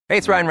Hey,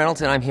 it's Ryan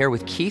Reynolds, and I'm here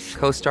with Keith,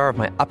 co-star of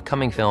my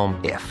upcoming film,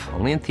 If,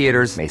 only in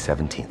theaters May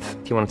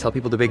 17th. Do you want to tell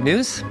people the big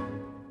news?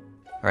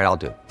 All right, I'll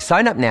do it.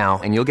 Sign up now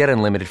and you'll get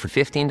unlimited for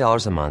 $15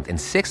 a month and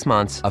 6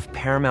 months of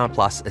Paramount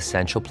Plus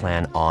Essential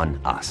Plan on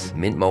us.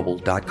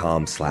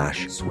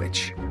 MintMobile.com/switch.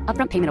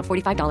 Upfront payment of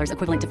 $45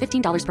 equivalent to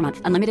 $15 per month.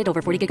 Unlimited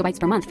over 40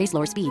 gigabytes per month. Face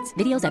lower speeds.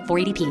 Videos at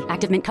 480p.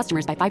 Active Mint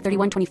customers by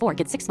 531.24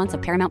 get 6 months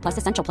of Paramount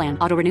Plus Essential Plan.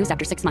 Auto renews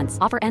after 6 months.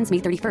 Offer ends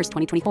May 31st,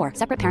 2024.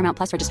 Separate Paramount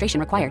Plus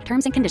registration required.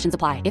 Terms and conditions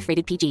apply if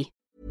rated PG.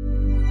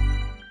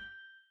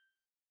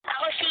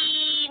 Ako si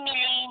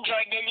Milaine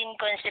Jordeline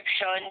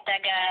Concepcion,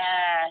 taga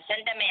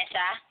Santa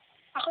Mesa.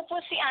 Ako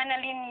po si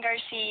Annalyn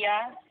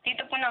Garcia.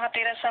 Dito po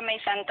nakatira sa may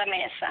Santa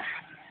Mesa.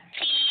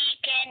 Si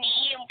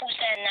Kenny, yung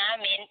pusa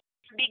namin,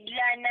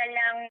 bigla na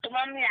lang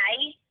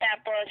tumamlay,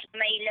 tapos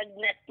may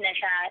lagnat na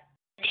siya.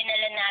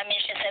 Dinala namin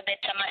siya sa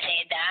vet sa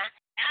Maceda.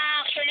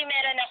 Actually,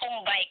 meron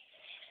akong bike.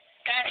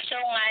 Kaso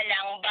nga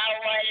lang,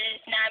 bawal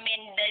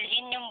namin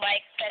dalhin yung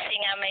bike kasi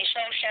nga may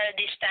social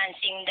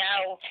distancing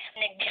daw.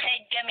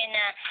 Nag-decide kami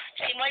na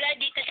simula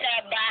dito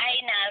sa bahay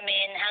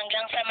namin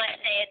hanggang sa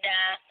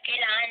Maceda,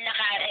 kailangan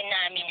lakarin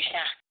namin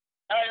siya.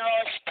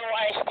 Almost 2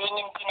 hours din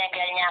yung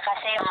tinagal niya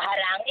kasi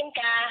haharangin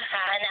ka,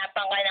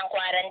 hahanapan ka ng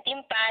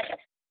quarantine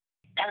pass.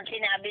 Ang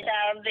sinabi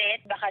sa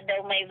vet, baka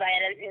daw may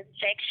viral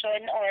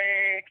infection or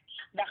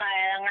baka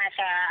nga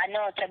sa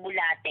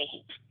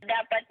bulate.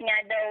 Dapat nga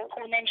daw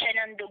kunan siya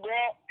ng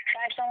dugo.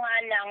 Kaso nga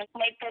lang,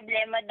 may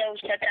problema daw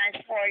sa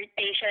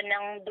transportation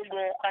ng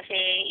dugo kasi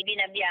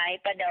ibinabiyahe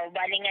pa daw.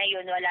 Bali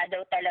ngayon, wala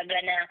daw talaga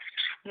na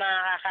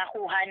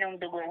makakakuha ng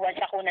dugo.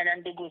 Wasa kunan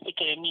ng dugo si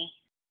Kenny.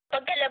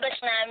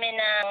 Pagkalabas namin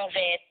ng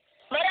vet,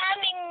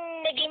 maraming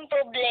naging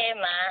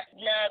problema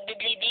na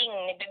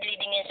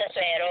nabibleeding yun sa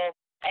swero.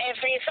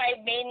 Every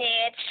 5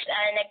 minutes,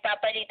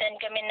 nagpapalitan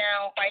kami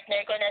ng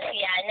partner ko na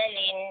si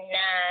Annalyn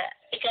na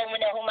ikaw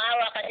muna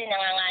humawa kasi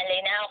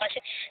nangangalay na ako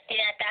kasi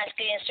tinataas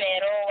ko yung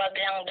swero, wag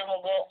lang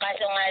dumugo.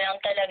 Kaso nga lang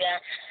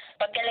talaga,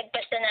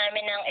 pagkalagpas na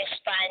namin ng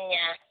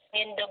Espanya,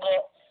 yung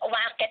dugo,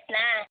 umaakit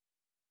na.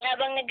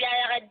 Habang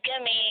naglalakad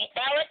kami,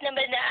 bawat na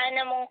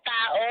madaanan mong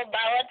tao,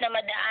 bawat na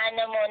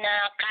madaanan mo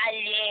na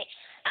kalye,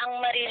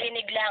 ang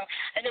maririnig lang,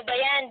 ano ba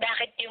yan,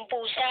 bakit yung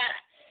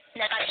pusa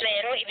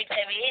nakaswero, ibig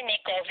sabihin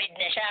may COVID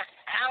na siya.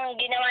 Ang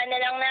ginawa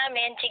na lang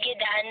namin, sige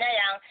daan na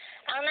lang.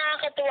 Ang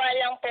nakakatuwa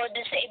lang po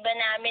doon sa iba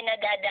namin na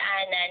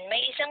dadaanan,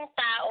 may isang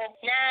tao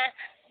na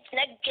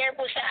nag-care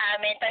po sa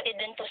amin, pati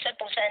doon po sa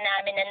pusa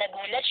namin na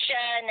nagulat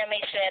siya, na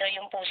may swero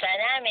yung pusa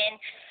namin.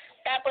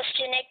 Tapos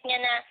chinek niya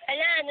na,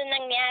 ano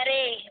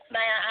nangyari?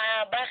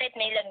 Bakit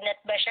may lagnat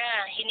ba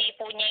siya?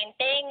 Hinipo niya yung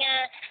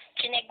tenga,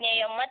 chinek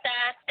niya yung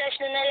mata. Tapos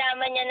nung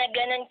nalaman niya na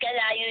ganun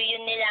kalayo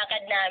yung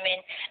nilakad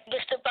namin,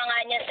 gusto pa nga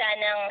niya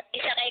sanang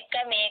isakay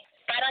kami.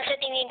 Parang sa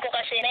tingin ko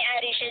kasi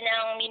may-ari siya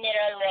ng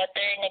mineral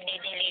water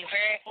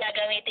nagdi-deliver.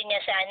 Gagamitin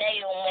niya sana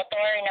yung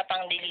motor na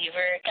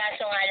pang-deliver.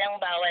 Kaso nga lang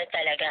bawal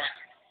talaga.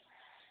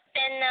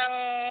 10 ng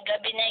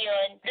gabi na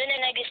yon, doon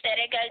na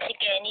nag-hysterical si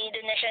Kenny,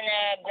 doon na siya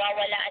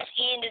nagwawala as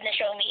in, doon na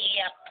siya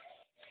umiiyak.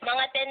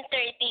 Mga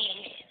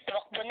 10:30,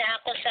 tumakbo na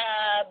ako sa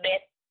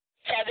vet.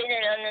 Sabi na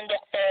lang ng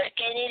doktor,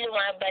 Kenny,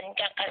 lumaban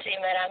ka kasi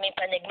marami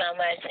pa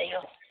nagmamahal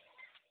sa'yo.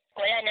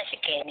 Wala na si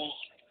Kenny.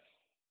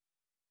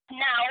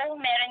 Now,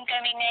 meron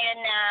kami ngayon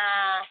na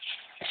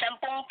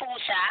 10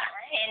 pusa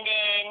and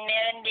then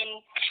meron din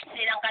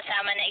silang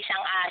kasama na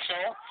isang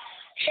aso.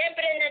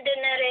 Siyempre na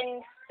doon na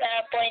rin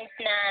point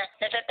na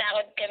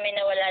natatakot kami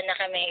na wala na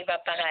kami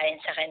ipapakain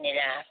sa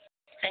kanila.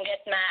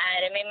 Hanggat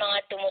maaari, may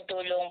mga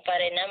tumutulong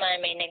pa rin naman.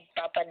 May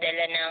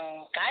nagpapadala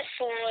ng cat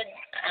food.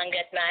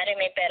 Hanggat maaari,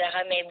 may pera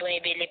kami.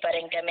 Bumibili pa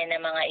rin kami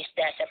ng mga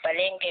isda sa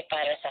palengke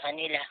para sa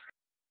kanila.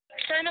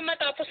 Sana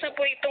matapos na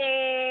po itong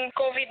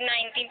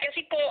COVID-19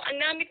 kasi po ang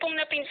dami pong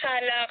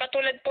napinsala.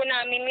 Katulad po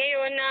namin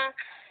ngayon na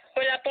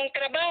wala pong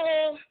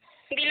trabaho.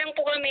 Hindi lang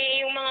po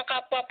kami, yung mga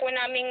kapwa po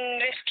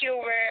naming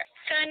rescuer.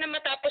 Sana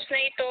matapos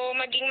na ito,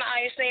 maging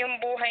maayos na yung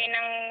buhay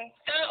ng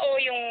tao,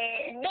 yung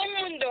buong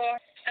mundo.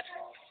 At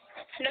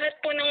lahat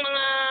po ng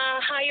mga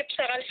hayop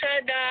sa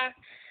kalsada.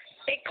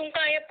 Kung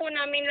kaya po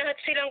namin lahat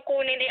silang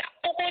kunin,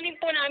 kukunin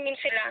po namin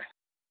sila.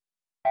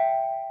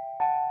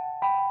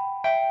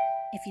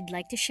 If you'd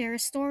like to share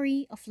a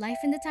story of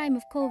life in the time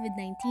of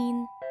COVID-19,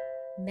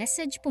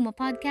 message Puma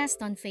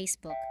Podcast on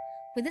Facebook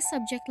with the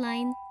subject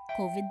line,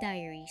 COVID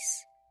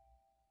Diaries.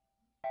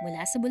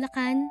 Mula sa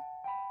Bulacan,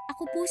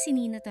 ako po si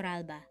Nina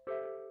Toralba.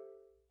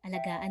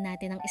 Alagaan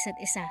natin ang isa't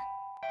isa.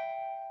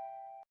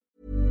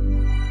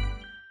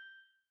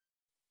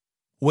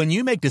 When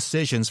you make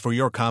decisions for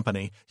your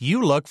company, you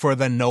look for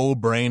the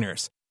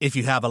no-brainers. If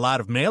you have a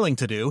lot of mailing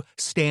to do,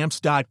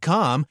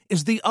 Stamps.com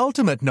is the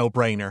ultimate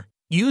no-brainer.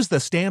 Use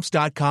the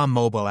Stamps.com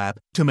mobile app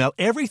to mail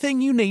everything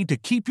you need to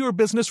keep your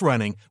business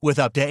running with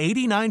up to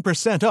 89%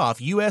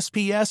 off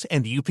USPS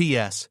and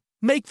UPS.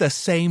 Make the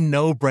same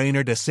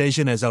no-brainer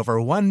decision as over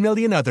 1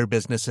 million other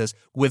businesses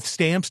with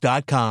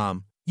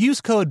Stamps.com.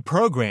 Use code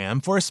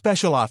PROGRAM for a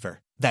special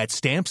offer. That's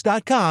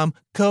Stamps.com,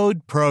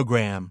 code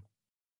PROGRAM.